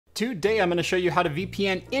Today I'm going to show you how to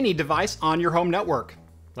VPN any device on your home network.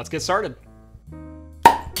 Let's get started.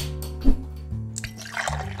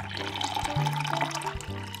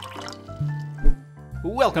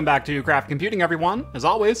 Welcome back to Craft Computing, everyone. As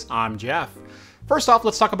always, I'm Jeff. First off,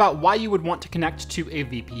 let's talk about why you would want to connect to a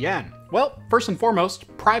VPN. Well, first and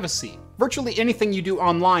foremost, privacy. Virtually anything you do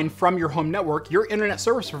online from your home network, your internet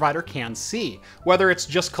service provider can see, whether it's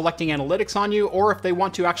just collecting analytics on you or if they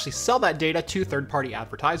want to actually sell that data to third-party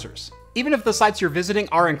advertisers. Even if the sites you're visiting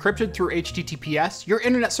are encrypted through HTTPS, your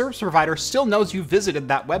internet service provider still knows you visited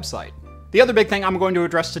that website. The other big thing I'm going to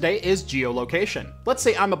address today is geolocation. Let's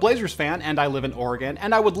say I'm a Blazers fan and I live in Oregon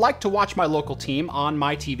and I would like to watch my local team on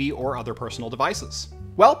my TV or other personal devices.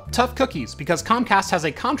 Well, tough cookies, because Comcast has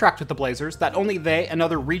a contract with the Blazers that only they and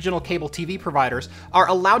other regional cable TV providers are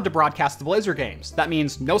allowed to broadcast the Blazer games. That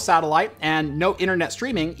means no satellite and no internet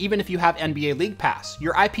streaming, even if you have NBA League Pass.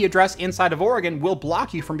 Your IP address inside of Oregon will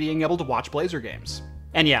block you from being able to watch Blazer games.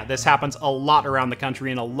 And yeah, this happens a lot around the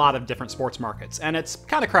country in a lot of different sports markets, and it's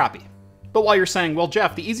kind of crappy. But while you're saying, well,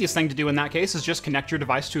 Jeff, the easiest thing to do in that case is just connect your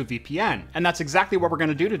device to a VPN. And that's exactly what we're going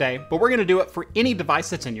to do today, but we're going to do it for any device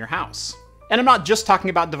that's in your house. And I'm not just talking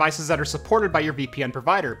about devices that are supported by your VPN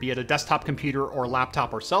provider, be it a desktop computer or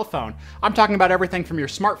laptop or cell phone. I'm talking about everything from your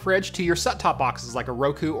smart fridge to your set-top boxes like a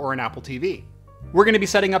Roku or an Apple TV. We're going to be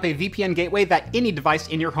setting up a VPN gateway that any device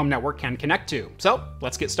in your home network can connect to. So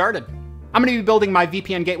let's get started. I'm going to be building my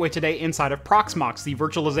VPN gateway today inside of Proxmox, the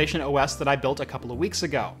virtualization OS that I built a couple of weeks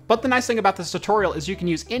ago. But the nice thing about this tutorial is you can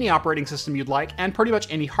use any operating system you'd like and pretty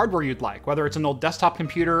much any hardware you'd like, whether it's an old desktop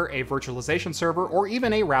computer, a virtualization server, or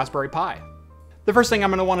even a Raspberry Pi. The first thing I'm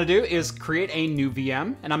going to want to do is create a new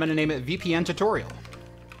VM, and I'm going to name it VPN Tutorial.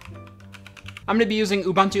 I'm going to be using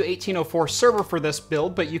Ubuntu 18.04 server for this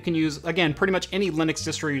build, but you can use, again, pretty much any Linux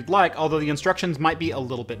distro you'd like, although the instructions might be a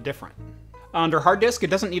little bit different. Under hard disk, it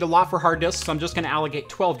doesn't need a lot for hard disk, so I'm just going to allocate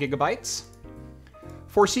 12 gigabytes.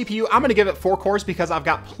 For CPU, I'm going to give it 4 cores because I've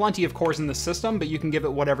got plenty of cores in this system, but you can give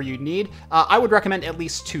it whatever you need. I would recommend at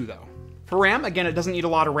least 2 though. For RAM, again, it doesn't need a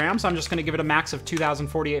lot of RAM, so I'm just going to give it a max of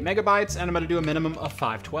 2048 megabytes, and I'm going to do a minimum of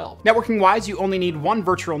 512. Networking-wise, you only need 1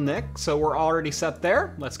 virtual NIC, so we're already set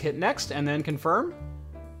there. Let's hit next and then confirm.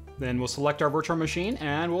 Then we'll select our virtual machine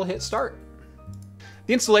and we'll hit start.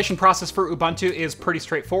 The installation process for Ubuntu is pretty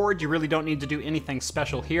straightforward. You really don't need to do anything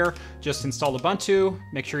special here. Just install Ubuntu,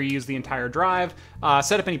 make sure you use the entire drive,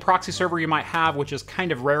 set up any proxy server you might have, which is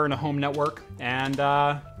kind of rare in a home network, and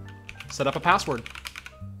set up a password.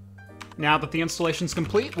 Now that the installation's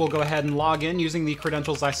complete, we'll go ahead and log in using the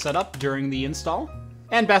credentials I set up during the install.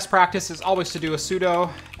 And best practice is always to do a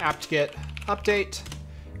sudo apt-get update,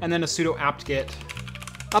 and then a sudo apt-get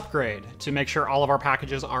upgrade to make sure all of our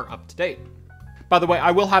packages are up to date. By the way,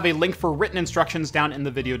 I will have a link for written instructions down in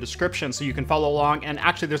the video description so you can follow along, and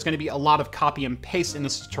actually there's going to be a lot of copy and paste in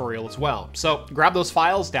this tutorial as well. So grab those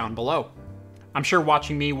files down below. I'm sure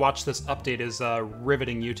watching me watch this update is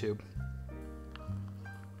riveting YouTube.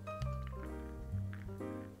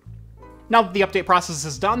 Now that the update process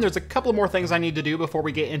is done, there's a couple more things I need to do before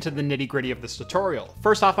we get into the nitty-gritty of this tutorial.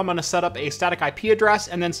 First off, I'm going to set up a static IP address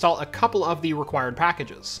and then install a couple of the required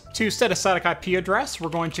packages. To set a static IP address, we're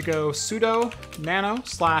going to go sudo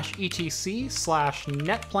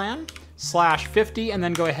nano/etc/netplan/50 and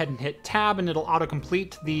then go ahead and hit tab, and it'll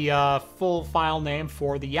autocomplete the full file name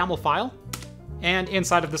for the YAML file. And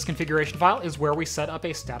inside of this configuration file is where we set up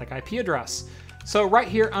a static IP address. So right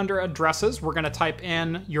here under addresses, we're going to type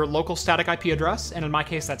in your local static IP address, and in my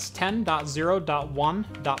case that's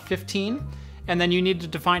 10.0.1.15, and then you need to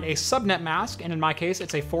define a subnet mask, and in my case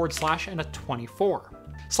it's a / and a 24.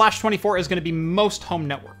 /24 is going to be most home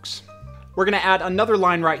networks. We're going to add another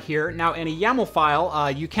line right here. Now in a YAML file,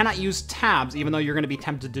 you cannot use tabs, even though you're going to be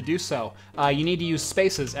tempted to do so. You need to use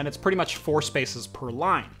spaces, and it's pretty much 4 spaces per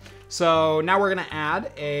line. So now we're going to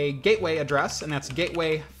add a gateway address, and that's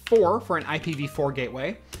gateway 4 for an IPv4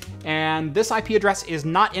 gateway. And this IP address is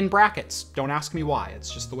not in brackets. Don't ask me why,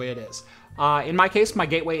 it's just the way it is. In my case, my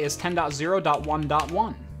gateway is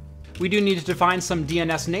 10.0.1.1. We do need to define some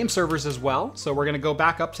DNS name servers as well, so we're going to go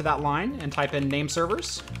back up to that line and type in name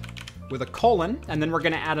servers with a colon, and then we're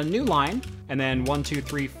going to add a new line, and then 1, 2,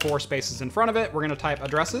 3, 4 spaces in front of it. We're going to type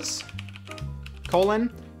addresses,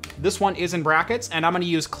 colon. This one is in brackets, and I'm going to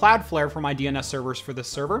use Cloudflare for my DNS servers for this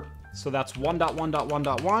server. So that's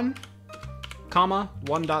 1.1.1.1, comma,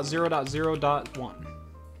 1.0.0.1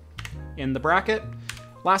 in the bracket.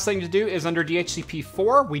 Last thing to do is under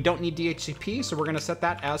DHCP4, we don't need DHCP, so we're going to set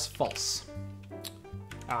that as false.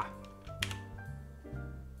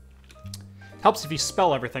 Helps if you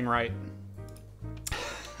spell everything right.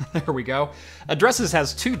 There we go. Addresses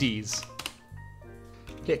has 2 Ds.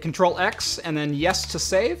 Hit Control X and then yes to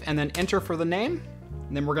save, and then enter for the name.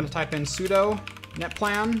 And then we're going to type in sudo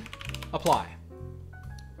netplan apply.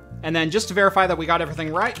 And then just to verify that we got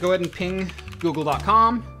everything right, go ahead and ping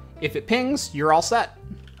google.com. If it pings, you're all set.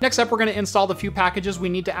 Next up, we're going to install the few packages we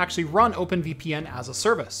need to actually run OpenVPN as a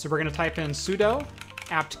service. So we're going to type in sudo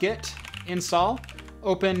apt-get install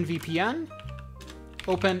OpenVPN,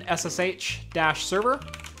 OpenSSH-server,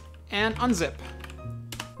 and unzip.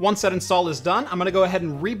 Once that install is done, I'm going to go ahead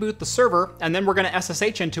and reboot the server, and then we're going to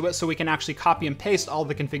SSH into it so we can actually copy and paste all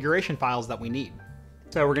the configuration files that we need.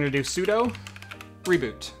 So we're going to do sudo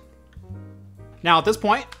reboot. Now at this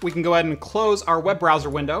point, we can go ahead and close our web browser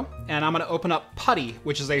window, and I'm going to open up PuTTY,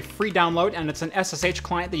 which is a free download, and it's an SSH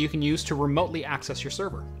client that you can use to remotely access your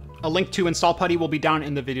server. A link to install PuTTY will be down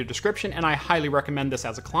in the video description, and I highly recommend this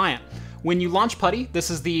as a client. When you launch PuTTY, this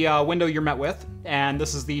is the window you're met with, and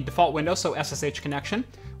this is the default window, so SSH connection.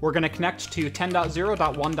 We're going to connect to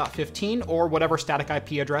 10.0.1.15 or whatever static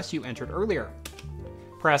IP address you entered earlier.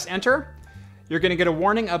 Press enter. You're going to get a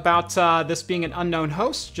warning about this being an unknown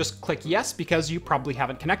host. Just click yes because you probably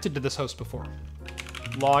haven't connected to this host before.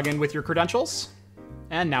 Log in with your credentials,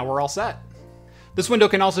 and now we're all set. This window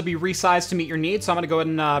can also be resized to meet your needs, so I'm going to go ahead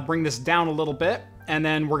and bring this down a little bit, and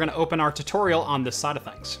then we're going to open our tutorial on this side of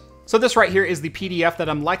things. So this right here is the PDF that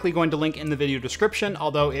I'm likely going to link in the video description,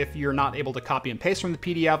 although if you're not able to copy and paste from the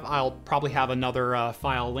PDF, I'll probably have another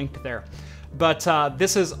file linked there. But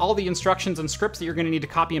this is all the instructions and scripts that you're going to need to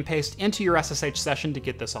copy and paste into your SSH session to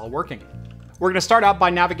get this all working. We're going to start out by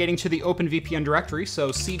navigating to the OpenVPN directory,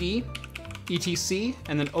 so cd, etc,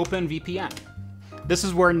 and then OpenVPN. This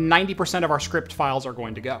is where 90% of our script files are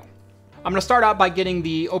going to go. I'm going to start out by getting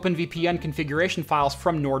the OpenVPN configuration files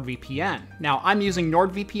from NordVPN. Now, I'm using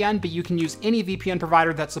NordVPN, but you can use any VPN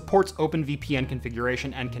provider that supports OpenVPN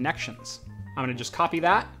configuration and connections. I'm going to just copy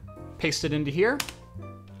that, paste it into here,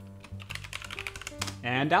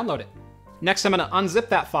 and download it. Next, I'm going to unzip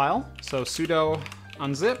that file. So sudo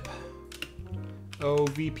unzip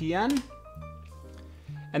ovpn.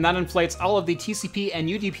 And that inflates all of the TCP and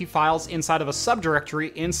UDP files inside of a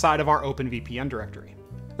subdirectory inside of our OpenVPN directory.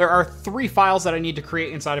 There are 3 files that I need to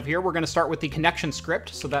create inside of here. We're going to start with the connection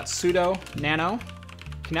script. So that's sudo nano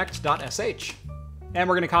connect.sh. And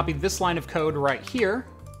we're going to copy this line of code right here.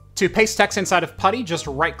 To paste text inside of PuTTY, just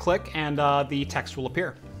right click and the text will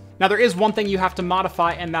appear. Now there is one thing you have to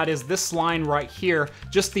modify, and that is this line right here,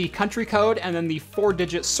 just the country code and then the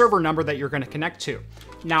 4-digit server number that you're going to connect to.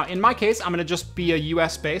 Now in my case, I'm going to just be a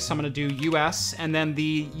US base, so I'm going to do US, and then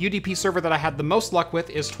the UDP server that I had the most luck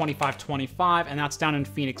with is 2525, and that's down in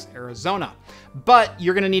Phoenix, Arizona. But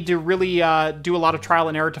you're going to need to really do a lot of trial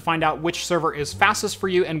and error to find out which server is fastest for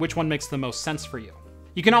you and which one makes the most sense for you.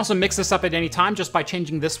 You can also mix this up at any time just by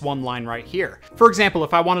changing this one line right here. For example,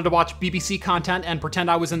 if I wanted to watch BBC content and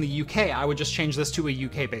pretend I was in the UK, I would just change this to a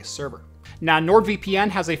UK-based server. Now, NordVPN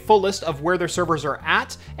has a full list of where their servers are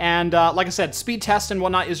at, and like I said, speed test and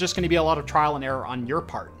whatnot is just going to be a lot of trial and error on your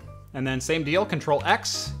part. And then same deal, Control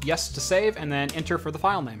X, yes to save, and then enter for the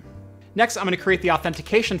file name. Next, I'm going to create the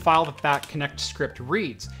authentication file that connect script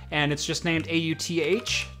reads, and it's just named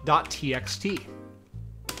auth.txt.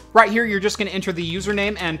 Right here, you're just going to enter the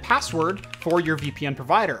username and password for your VPN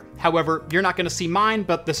provider. However, you're not going to see mine,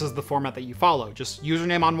 but this is the format that you follow. Just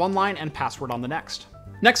username on one line and password on the next.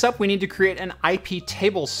 Next up, we need to create an IP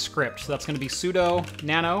tables script. So that's going to be sudo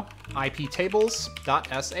nano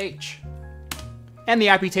iptables.sh. And the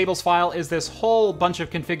IP tables file is this whole bunch of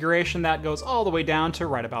configuration that goes all the way down to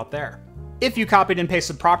right about there. If you copied and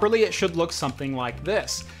pasted properly, it should look something like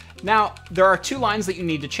this. Now, there are 2 lines that you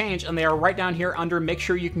need to change, and they are right down here under make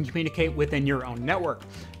sure you can communicate within your own network.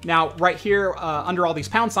 Now, right here under all these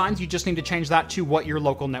pound signs, you just need to change that to what your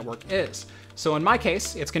local network is. So in my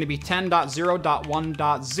case, it's going to be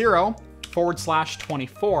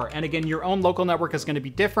 10.0.1.0/24. And again, your own local network is going to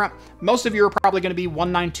be different. Most of you are probably going to be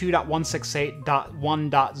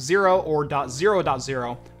 192.168.1.0 or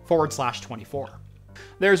 .0.0/24.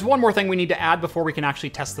 There's one more thing we need to add before we can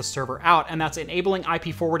actually test the server out, and that's enabling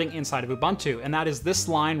IP forwarding inside of Ubuntu, and that is this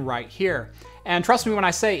line right here. And trust me when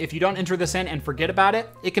I say, if you don't enter this in and forget about it,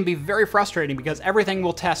 it can be very frustrating because everything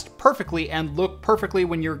will test perfectly and look perfectly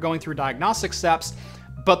when you're going through diagnostic steps,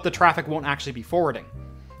 but the traffic won't actually be forwarding.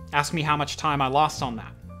 Ask me how much time I lost on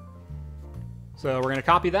that. So we're going to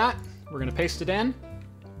copy that, we're going to paste it in,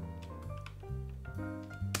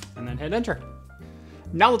 and then hit enter.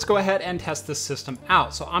 Now let's go ahead and test this system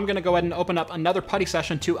out. So I'm going to go ahead and open up another PuTTY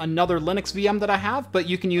session to another Linux VM that I have, but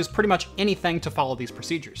you can use pretty much anything to follow these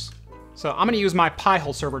procedures. So I'm going to use my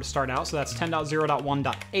Pi-hole server to start out. So that's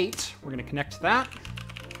 10.0.1.8. We're going to connect to that.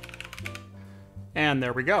 And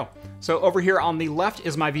there we go. So over here on the left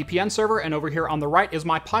is my VPN server, and over here on the right is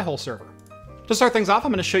my Pi-hole server. To start things off,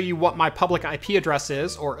 I'm going to show you what my public IP address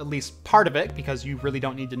is, or at least part of it, because you really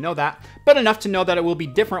don't need to know that, but enough to know that it will be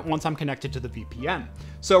different once I'm connected to the VPN.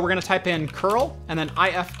 So we're going to type in curl and then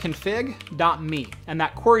ifconfig.me, and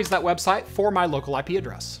that queries that website for my local IP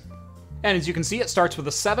address. And as you can see, it starts with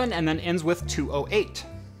a 7 and then ends with 208.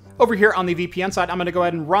 Over here on the VPN side, I'm going to go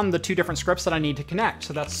ahead and run the two different scripts that I need to connect.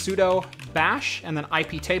 So that's sudo bash and then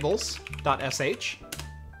iptables.sh.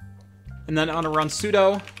 And then I'm going to run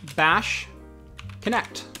sudo bash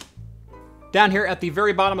connect. Down here at the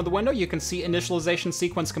very bottom of the window, you can see initialization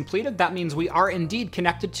sequence completed. That means we are indeed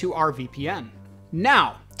connected to our VPN.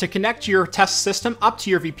 Now, to connect your test system up to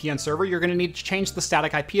your VPN server, you're going to need to change the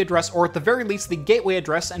static IP address, or at the very least, the gateway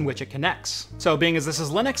address in which it connects. So being as this is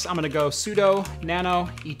Linux, I'm going to go sudo nano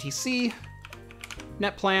etc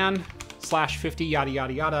netplan /50 yada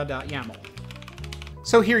yada yada.yaml.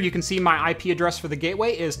 So here you can see my IP address for the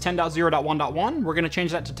gateway is 10.0.1.1. We're going to change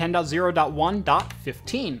that to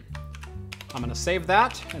 10.0.1.15. I'm going to save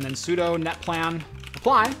that and then sudo netplan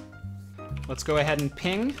apply. Let's go ahead and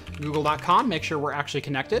ping google.com, make sure we're actually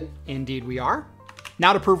connected. Indeed we are.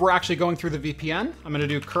 Now to prove we're actually going through the VPN, I'm going to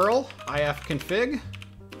do curl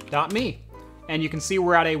ifconfig.me. And you can see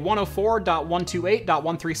we're at a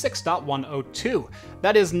 104.128.136.102.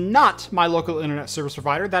 That is not my local internet service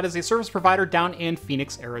provider. That is a service provider down in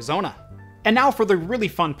Phoenix, Arizona. And now for the really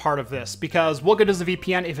fun part of this, because what good is a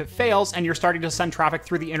VPN if it fails and you're starting to send traffic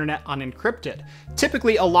through the internet unencrypted?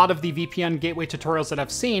 Typically, a lot of the VPN gateway tutorials that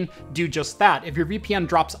I've seen do just that. If your VPN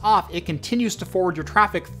drops off, it continues to forward your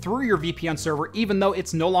traffic through your VPN server, even though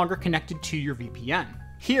it's no longer connected to your VPN.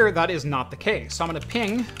 Here, that is not the case. So I'm going to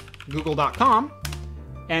ping google.com,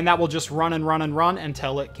 and that will just run and run and run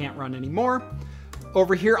until it can't run anymore.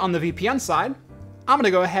 Over here on the VPN side, I'm going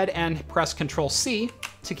to go ahead and press Control-C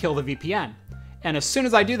to kill the VPN. And as soon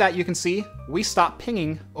as I do that, you can see we stop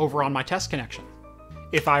pinging over on my test connection.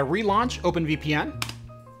 If I relaunch OpenVPN,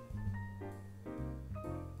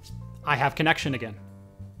 I have connection again.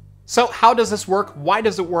 So how does this work? Why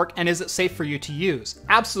does it work? And is it safe for you to use?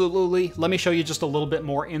 Absolutely. Let me show you just a little bit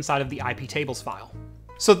more inside of the IP tables file.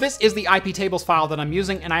 So this is the IP tables file that I'm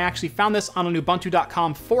using, and I actually found this on an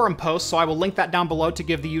ubuntu.com forum post, so I will link that down below to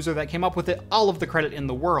give the user that came up with it all of the credit in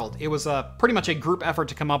the world. It was pretty much a group effort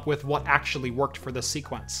to come up with what actually worked for this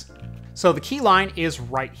sequence. So the key line is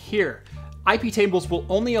right here. IP tables will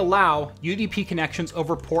only allow UDP connections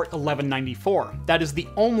over port 1194. That is the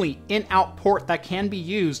only in-out port that can be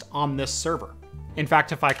used on this server. In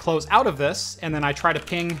fact, if I close out of this and then I try to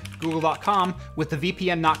ping google.com with the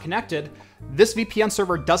VPN not connected, this VPN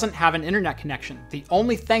server doesn't have an internet connection. The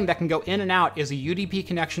only thing that can go in and out is a UDP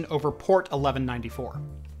connection over port 1194.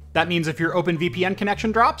 That means if your OpenVPN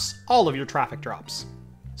connection drops, all of your traffic drops.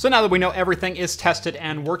 So now that we know everything is tested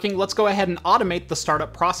and working, let's go ahead and automate the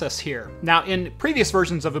startup process here. Now, in previous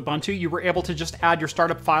versions of Ubuntu, you were able to just add your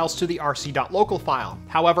startup files to the rc.local file.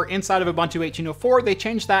 However, inside of Ubuntu 18.04, they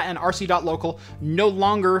changed that, and rc.local no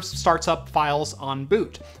longer starts up files on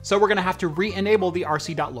boot. So we're going to have to re-enable the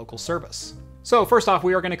rc.local service. So first off,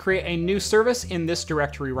 we are going to create a new service in this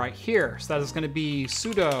directory right here. So that is going to be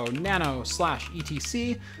sudo nano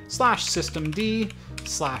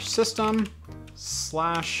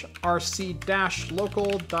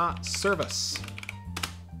 /etc/system/rc-local.service.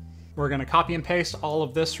 We're going to copy and paste all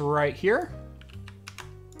of this right here.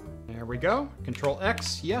 There we go. Control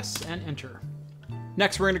X, yes, and enter.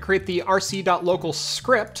 Next, we're going to create the rc.local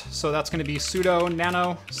script. So that's going to be sudo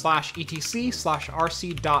nano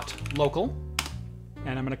 /etc/rc.local.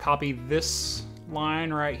 And I'm going to copy this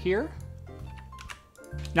line right here.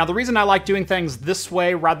 Now, the reason I like doing things this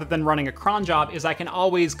way rather than running a cron job is I can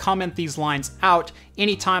always comment these lines out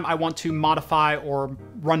anytime I want to modify or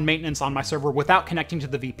run maintenance on my server without connecting to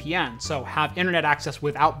the VPN, so have internet access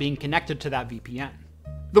without being connected to that VPN.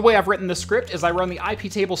 The way I've written this script is I run the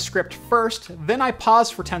iptable script first, then I pause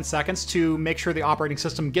for 10 seconds to make sure the operating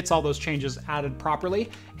system gets all those changes added properly,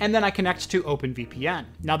 and then I connect to OpenVPN.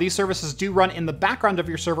 Now, these services do run in the background of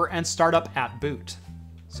your server and start up at boot.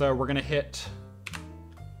 So we're going to hit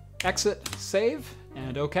exit, save,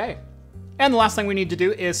 and OK. And the last thing we need to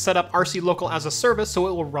do is set up RC local as a service so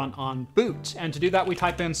it will run on boot. And to do that, we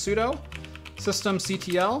type in sudo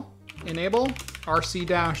systemctl enable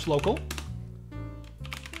rc-local.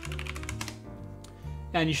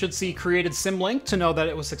 And you should see created symlink to know that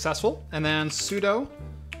it was successful. And then sudo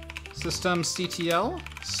systemctl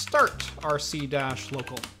start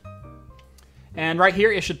rc-local. And right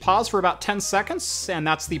here, it should pause for about 10 seconds, and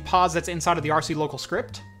that's the pause that's inside of the RC local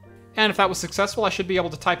script. And if that was successful, I should be able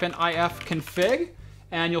to type in ifconfig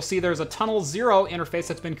and you'll see there's a tunnel 0 interface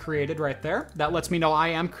that's been created right there. That lets me know I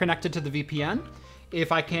am connected to the VPN.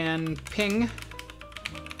 If I can ping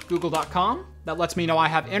google.com, that lets me know I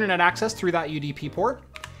have internet access through that UDP port.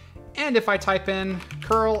 And if I type in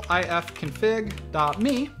curl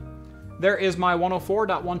ifconfig.me, there is my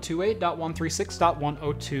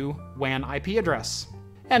 104.128.136.102 WAN IP address.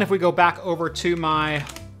 And if we go back over to my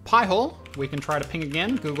Pi-hole, we can try to ping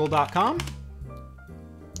again, google.com.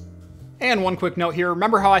 And one quick note here,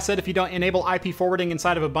 remember how I said if you don't enable IP forwarding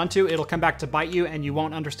inside of Ubuntu, it'll come back to bite you and you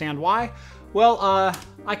won't understand why? Well,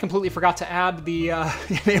 I completely forgot to add the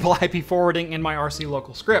enable IP forwarding in my RC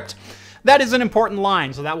local script. That is an important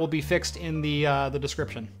line, so that will be fixed in the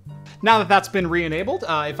description. Now that that's been re-enabled,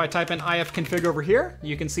 if I type in ifconfig over here,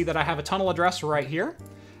 you can see that I have a tunnel address right here.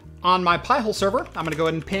 On my Pi-hole server, I'm gonna go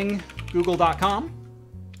ahead and ping google.com.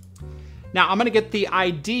 Now I'm gonna get the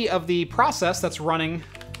ID of the process that's running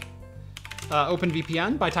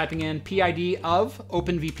OpenVPN by typing in PID of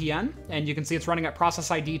OpenVPN, and you can see it's running at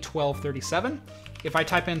process ID 1237. If I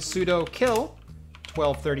type in sudo kill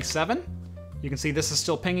 1237, you can see this is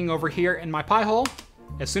still pinging over here in my Pi-hole.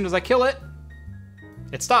 As soon as I kill it,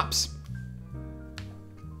 it stops.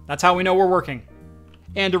 That's how we know we're working.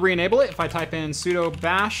 And to re-enable it, if I type in sudo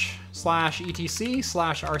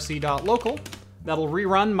bash/etc/rc.local, that'll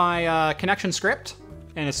rerun my connection script.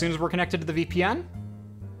 And as soon as we're connected to the VPN,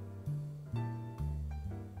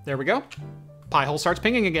 there we go. Pi-hole starts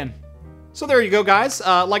pinging again. So there you go, guys.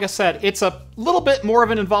 Like I said, it's a little bit more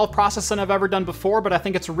of an involved process than I've ever done before, but I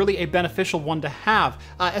think it's really a beneficial one to have,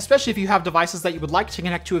 especially if you have devices that you would like to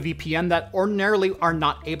connect to a VPN that ordinarily are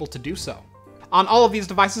not able to do so. On all of these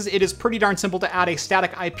devices, it is pretty darn simple to add a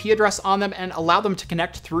static IP address on them and allow them to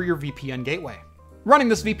connect through your VPN gateway. Running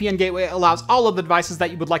this VPN gateway allows all of the devices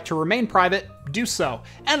that you would like to remain private do so,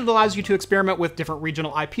 and it allows you to experiment with different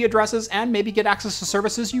regional IP addresses and maybe get access to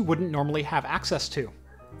services you wouldn't normally have access to.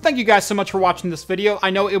 Thank you guys so much for watching this video. I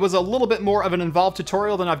know it was a little bit more of an involved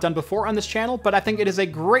tutorial than I've done before on this channel, but I think it is a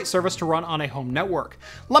great service to run on a home network.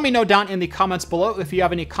 Let me know down in the comments below if you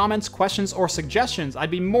have any comments, questions, or suggestions. I'd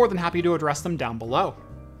be more than happy to address them down below.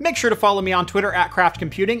 Make sure to follow me on Twitter at Craft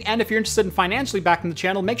Computing, and if you're interested in financially backing the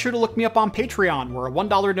channel, make sure to look me up on Patreon, where a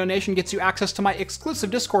 $1 donation gets you access to my exclusive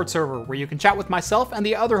Discord server, where you can chat with myself and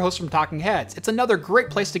the other hosts from Talking Heads. It's another great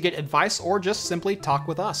place to get advice or just simply talk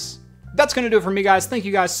with us. That's going to do it for me, guys. Thank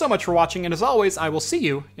you guys so much for watching, and as always, I will see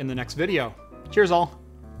you in the next video. Cheers, all.